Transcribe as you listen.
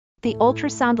The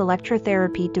Ultrasound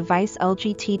Electrotherapy device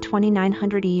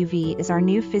LGT-2900EUV is our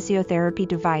new physiotherapy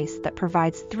device that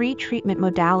provides 3 treatment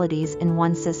modalities in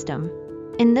one system.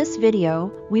 In this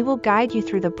video, we will guide you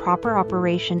through the proper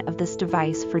operation of this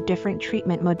device for different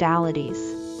treatment modalities.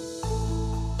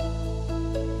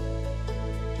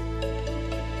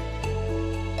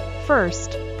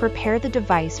 First, prepare the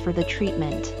device for the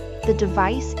treatment. The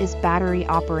device is battery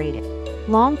operated.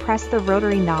 Long press the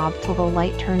rotary knob till the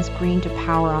light turns green to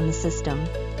power on the system.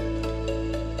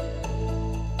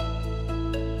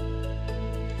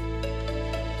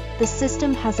 The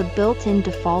system has a built-in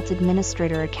default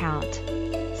administrator account.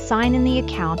 Sign in the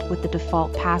account with the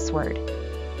default password.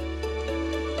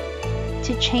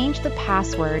 To change the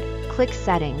password, click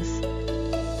Settings.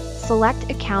 Select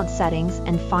Account Settings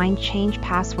and find Change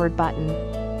Password button.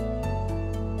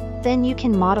 Then you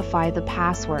can modify the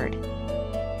password.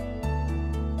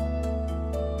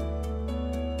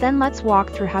 Then let's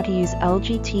walk through how to use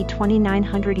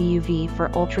LGT-2900EUV for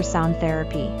ultrasound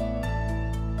therapy.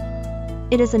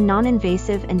 It is a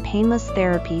non-invasive and painless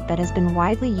therapy that has been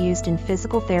widely used in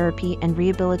physical therapy and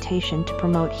rehabilitation to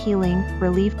promote healing,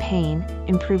 relieve pain,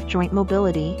 improve joint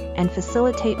mobility, and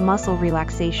facilitate muscle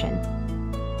relaxation.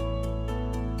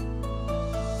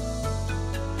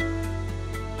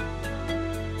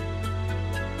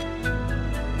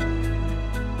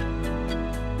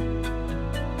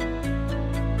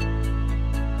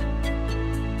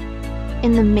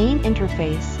 In the main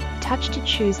interface, touch to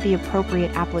choose the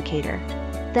appropriate applicator.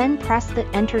 Then press the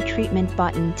Enter Treatment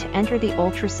button to enter the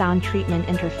ultrasound treatment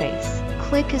interface.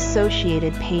 Click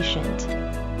Associated Patient.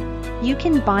 You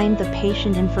can bind the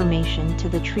patient information to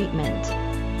the treatment.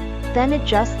 Then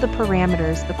adjust the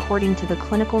parameters according to the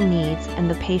clinical needs and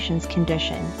the patient's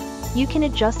condition. You can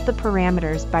adjust the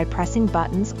parameters by pressing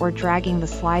buttons or dragging the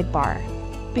slide bar.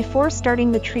 Before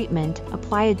starting the treatment,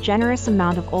 apply a generous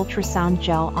amount of ultrasound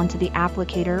gel onto the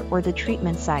applicator or the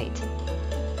treatment site.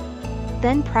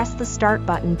 Then press the Start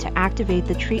button to activate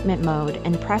the treatment mode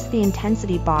and press the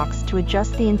intensity box to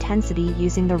adjust the intensity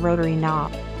using the rotary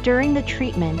knob. During the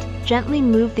treatment, gently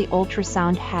move the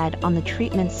ultrasound head on the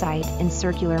treatment site in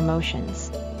circular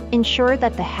motions. Ensure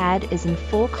that the head is in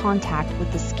full contact with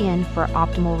the skin for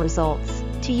optimal results.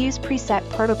 To use Preset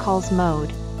Protocols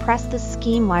mode, press the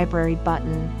Scheme Library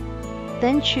button.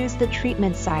 Then choose the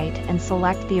treatment site and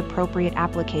select the appropriate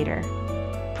applicator.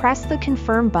 Press the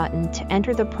Confirm button to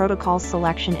enter the protocol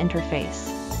selection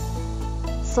interface.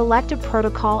 Select a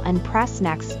protocol and press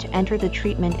Next to enter the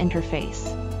treatment interface.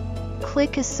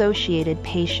 Click Associated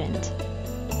Patient.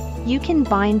 You can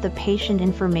bind the patient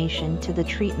information to the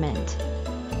treatment.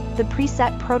 The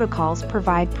preset protocols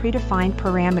provide predefined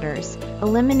parameters,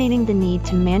 eliminating the need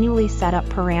to manually set up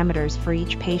parameters for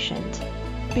each patient.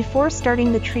 Before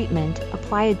starting the treatment,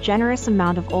 apply a generous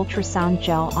amount of ultrasound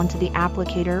gel onto the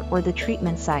applicator or the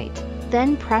treatment site.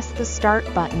 Then press the Start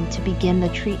button to begin the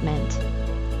treatment.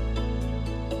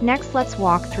 Next, let's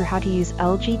walk through how to use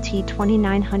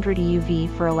LGT-2900EUV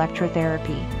for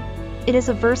electrotherapy. It is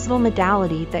a versatile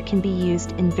modality that can be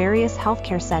used in various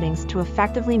healthcare settings to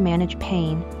effectively manage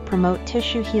pain, promote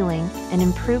tissue healing, and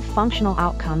improve functional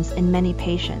outcomes in many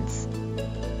patients.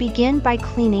 Begin by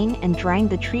cleaning and drying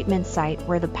the treatment site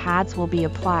where the pads will be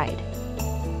applied.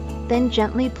 Then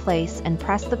gently place and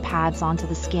press the pads onto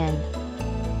the skin.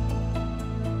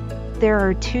 There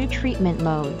are 2 treatment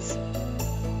modes.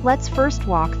 Let's first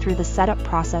walk through the setup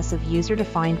process of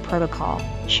user-defined protocol.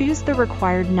 Choose the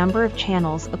required number of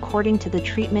channels according to the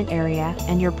treatment area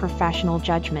and your professional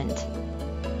judgment.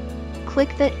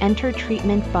 Click the Enter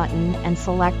Treatment button and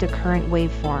select a current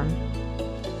waveform.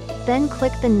 Then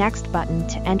click the Next button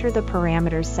to enter the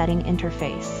parameters setting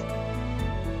interface.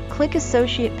 Click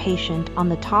Associate Patient on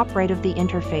the top right of the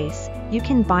interface. You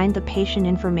can bind the patient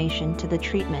information to the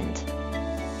treatment.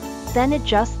 Then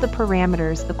adjust the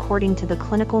parameters according to the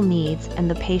clinical needs and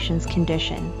the patient's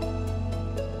condition.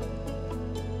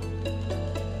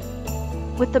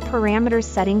 With the parameters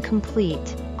setting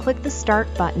complete, click the Start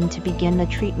button to begin the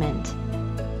treatment.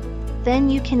 Then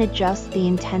you can adjust the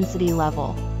intensity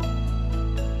level.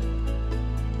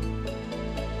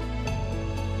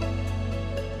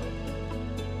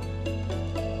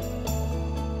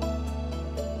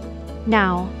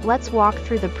 Now, let's walk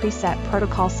through the preset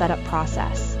protocol setup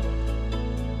process.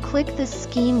 Click the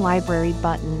Scheme Library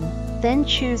button, then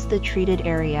choose the treated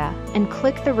area, and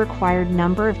click the required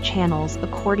number of channels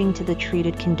according to the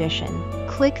treated condition.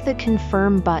 Click the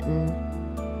Confirm button.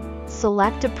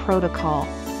 Select a protocol,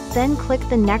 then click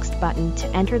the Next button to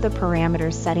enter the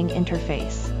parameters setting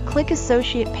interface. Click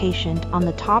Associate Patient on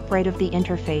the top right of the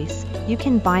interface. You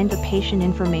can bind the patient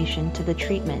information to the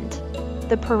treatment.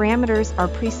 The parameters are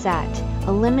preset,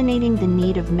 eliminating the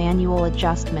need of manual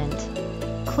adjustment.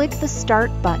 Click the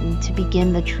Start button to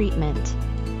begin the treatment.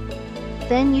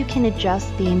 Then you can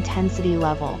adjust the intensity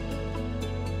level.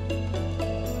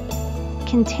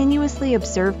 Continuously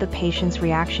observe the patient's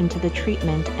reaction to the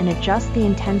treatment and adjust the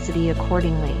intensity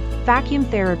accordingly. Vacuum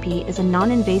therapy is a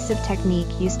non-invasive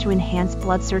technique used to enhance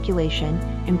blood circulation,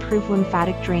 improve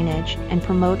lymphatic drainage, and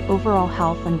promote overall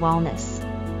health and wellness.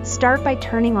 Start by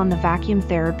turning on the vacuum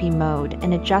therapy mode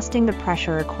and adjusting the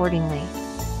pressure accordingly.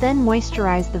 Then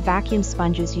moisturize the vacuum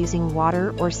sponges using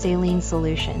water or saline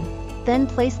solution. Then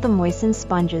place the moistened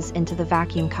sponges into the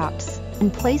vacuum cups,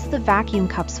 and place the vacuum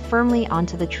cups firmly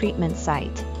onto the treatment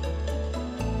site.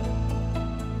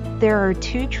 There are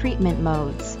 2 treatment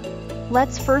modes.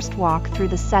 Let's first walk through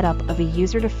the setup of a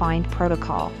user-defined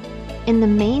protocol. In the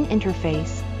main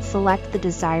interface, select the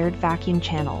desired vacuum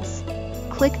channels.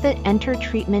 Click the Enter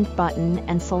Treatment button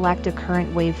and select a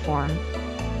current waveform.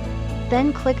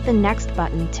 Then click the Next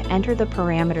button to enter the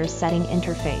parameters setting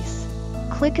interface.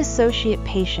 Click Associate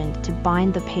Patient to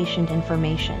bind the patient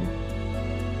information.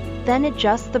 Then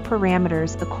adjust the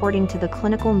parameters according to the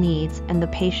clinical needs and the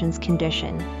patient's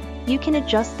condition. You can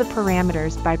adjust the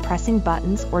parameters by pressing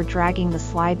buttons or dragging the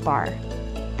slide bar.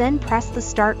 Then press the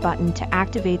Start button to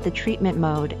activate the treatment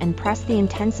mode and press the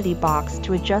intensity box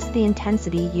to adjust the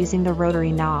intensity using the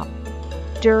rotary knob.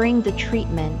 During the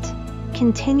treatment,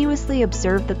 continuously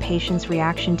observe the patient's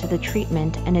reaction to the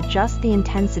treatment and adjust the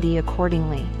intensity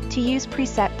accordingly. To use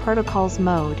Preset Protocols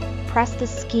mode, press the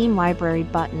Scheme Library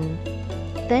button.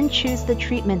 Then choose the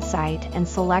treatment site and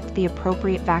select the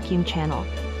appropriate vacuum channel.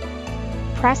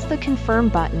 Press the Confirm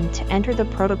button to enter the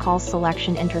protocol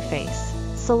selection interface.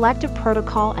 Select a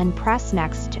protocol and press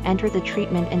Next to enter the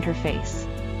treatment interface.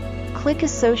 Click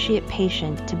Associate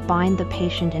Patient to bind the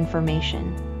patient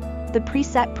information. The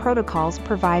preset protocols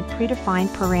provide predefined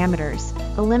parameters,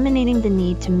 eliminating the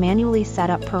need to manually set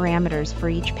up parameters for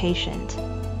each patient.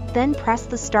 Then press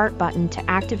the Start button to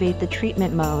activate the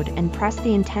treatment mode and press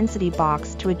the intensity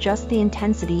box to adjust the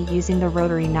intensity using the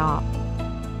rotary knob.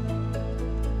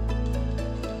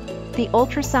 The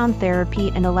ultrasound therapy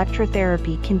and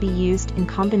electrotherapy can be used in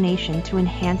combination to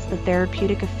enhance the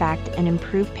therapeutic effect and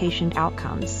improve patient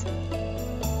outcomes.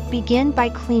 Begin by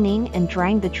cleaning and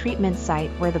drying the treatment site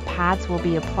where the pads will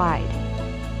be applied.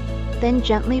 Then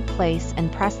gently place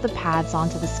and press the pads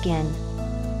onto the skin.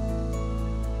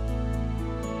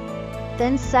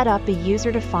 Then set up a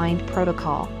user-defined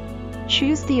protocol.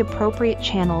 Choose the appropriate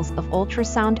channels of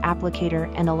ultrasound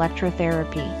applicator and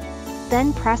electrotherapy.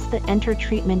 Then press the Enter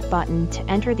Treatment button to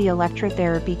enter the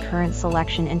electrotherapy current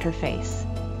selection interface.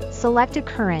 Select a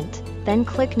current, then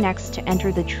click Next to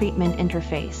enter the treatment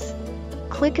interface.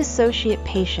 Click Associate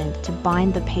Patient to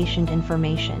bind the patient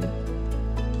information.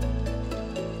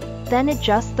 Then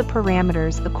adjust the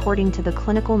parameters according to the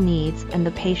clinical needs and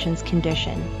the patient's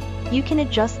condition. You can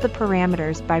adjust the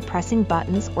parameters by pressing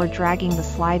buttons or dragging the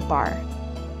slide bar.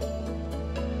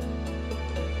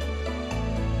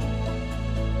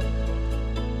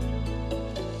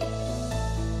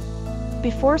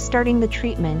 Before starting the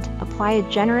treatment, apply a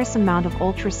generous amount of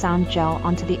ultrasound gel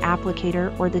onto the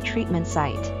applicator or the treatment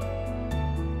site.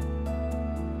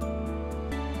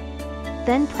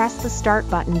 Then press the Start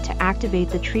button to activate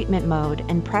the treatment mode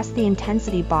and press the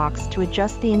intensity box to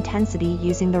adjust the intensity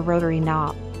using the rotary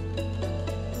knob.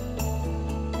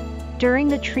 During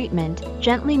the treatment,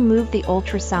 gently move the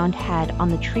ultrasound head on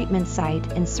the treatment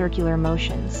site in circular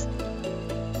motions.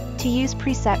 To use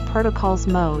Preset Protocols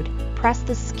mode, press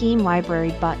the Scheme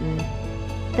Library button.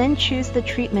 Then choose the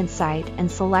treatment site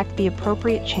and select the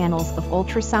appropriate channels of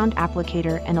ultrasound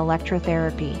applicator and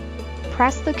electrotherapy.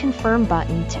 Press the Confirm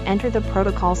button to enter the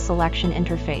protocol selection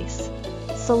interface.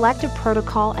 Select a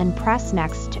protocol and press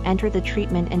Next to enter the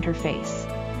treatment interface.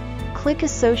 Click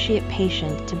Associate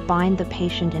Patient to bind the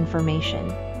patient information.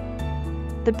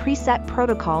 The preset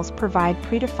protocols provide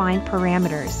predefined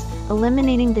parameters,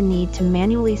 eliminating the need to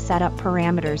manually set up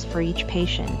parameters for each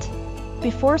patient.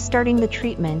 Before starting the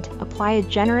treatment, apply a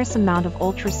generous amount of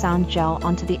ultrasound gel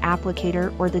onto the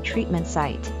applicator or the treatment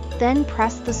site. Then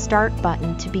press the Start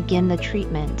button to begin the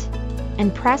treatment.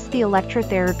 And press the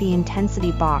electrotherapy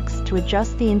intensity box to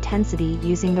adjust the intensity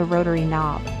using the rotary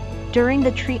knob. During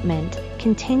the treatment,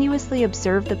 continuously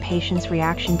observe the patient's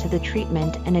reaction to the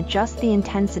treatment and adjust the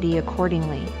intensity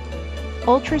accordingly.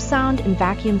 Ultrasound and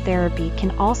vacuum therapy can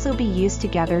also be used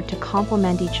together to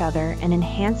complement each other and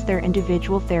enhance their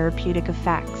individual therapeutic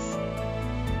effects.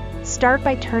 Start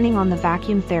by turning on the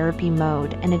vacuum therapy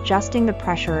mode and adjusting the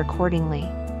pressure accordingly.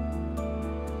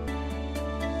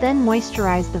 Then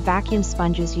moisturize the vacuum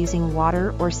sponges using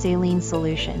water or saline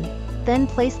solution. Then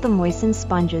place the moistened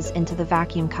sponges into the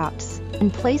vacuum cups,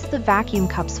 and place the vacuum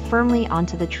cups firmly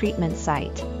onto the treatment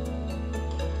site.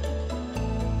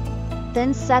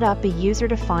 Then set up a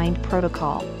user-defined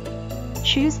protocol.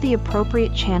 Choose the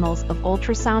appropriate channels of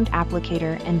ultrasound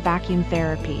applicator and vacuum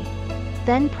therapy.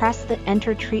 Then press the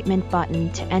Enter Treatment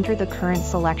button to enter the current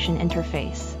selection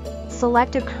interface.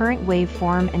 Select a current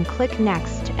waveform and click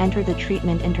Next to enter the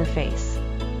treatment interface.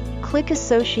 Click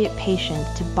Associate Patient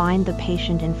to bind the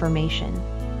patient information.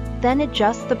 Then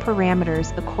adjust the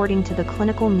parameters according to the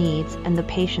clinical needs and the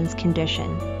patient's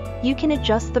condition. You can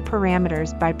adjust the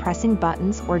parameters by pressing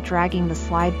buttons or dragging the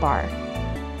slide bar.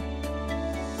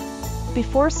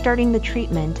 Before starting the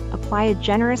treatment, apply a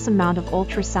generous amount of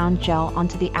ultrasound gel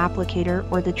onto the applicator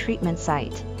or the treatment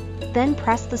site. Then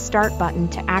press the Start button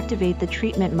to activate the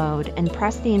treatment mode and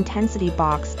press the intensity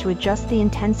box to adjust the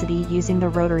intensity using the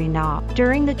rotary knob.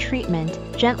 During the treatment,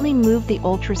 gently move the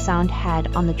ultrasound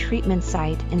head on the treatment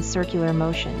site in circular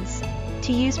motions.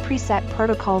 To use preset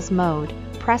protocols mode,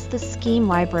 press the Scheme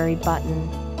Library button.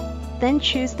 Then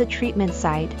choose the treatment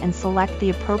site and select the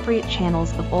appropriate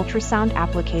channels of ultrasound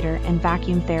applicator and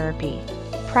vacuum therapy.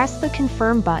 Press the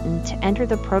Confirm button to enter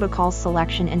the protocol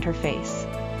selection interface.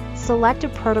 Select a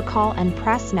protocol and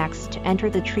press Next to enter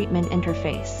the treatment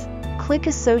interface. Click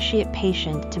Associate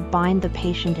Patient to bind the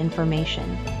patient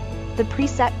information. The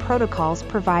preset protocols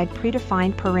provide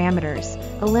predefined parameters,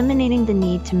 eliminating the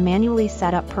need to manually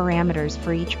set up parameters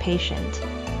for each patient.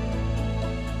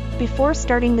 Before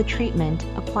starting the treatment,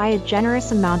 apply a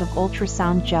generous amount of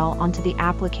ultrasound gel onto the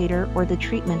applicator or the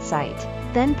treatment site.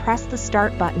 Then press the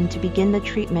Start button to begin the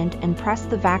treatment and press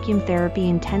the vacuum therapy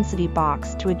intensity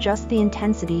box to adjust the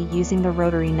intensity using the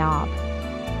rotary knob.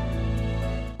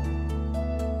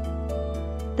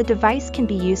 The device can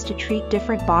be used to treat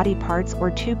different body parts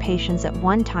or two patients at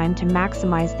one time to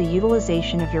maximize the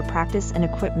utilization of your practice and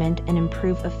equipment and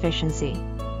improve efficiency.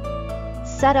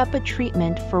 Set up a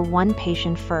treatment for one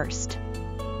patient first.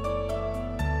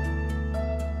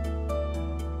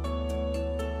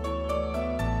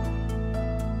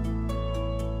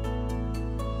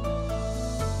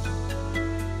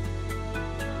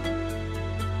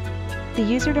 The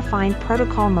user-defined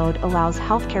protocol mode allows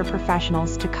healthcare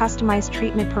professionals to customize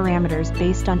treatment parameters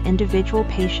based on individual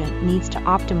patient needs to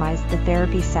optimize the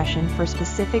therapy session for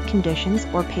specific conditions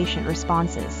or patient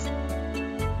responses.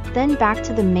 Then back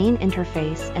to the main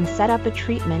interface and set up a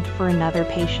treatment for another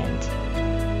patient.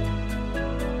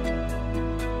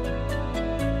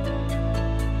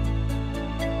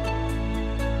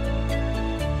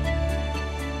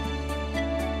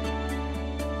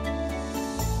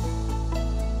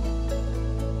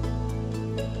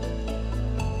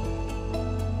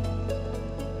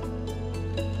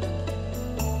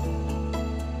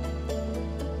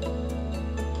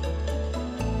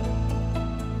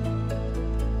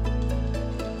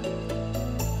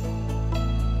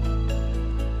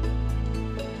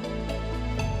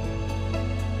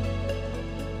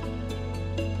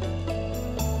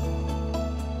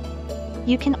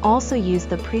 You can also use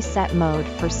the preset mode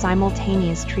for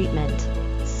simultaneous treatment.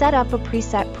 Set up a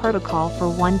preset protocol for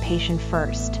one patient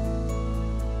first.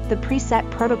 The preset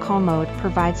protocol mode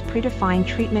provides predefined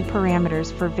treatment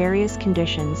parameters for various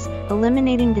conditions,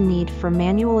 eliminating the need for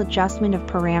manual adjustment of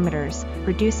parameters,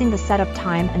 reducing the setup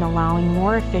time and allowing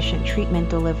more efficient treatment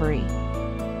delivery.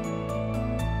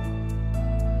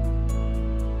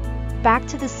 Back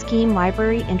to the Scheme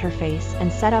Library interface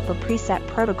and set up a preset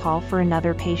protocol for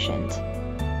another patient.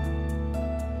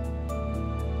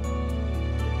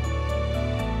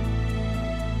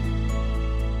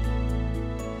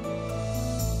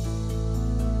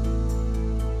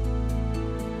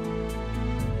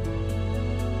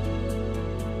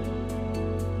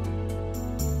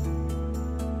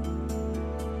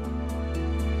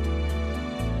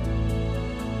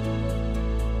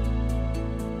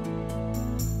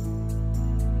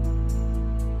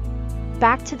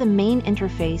 Back to the main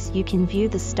interface, you can view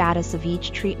the status of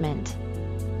each treatment.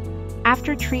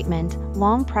 After treatment,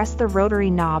 long press the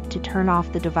rotary knob to turn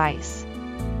off the device.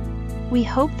 We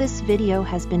hope this video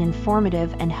has been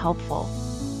informative and helpful.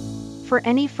 For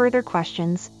any further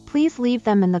questions, please leave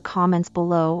them in the comments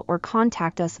below or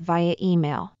contact us via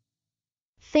email.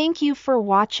 Thank you for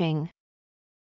watching.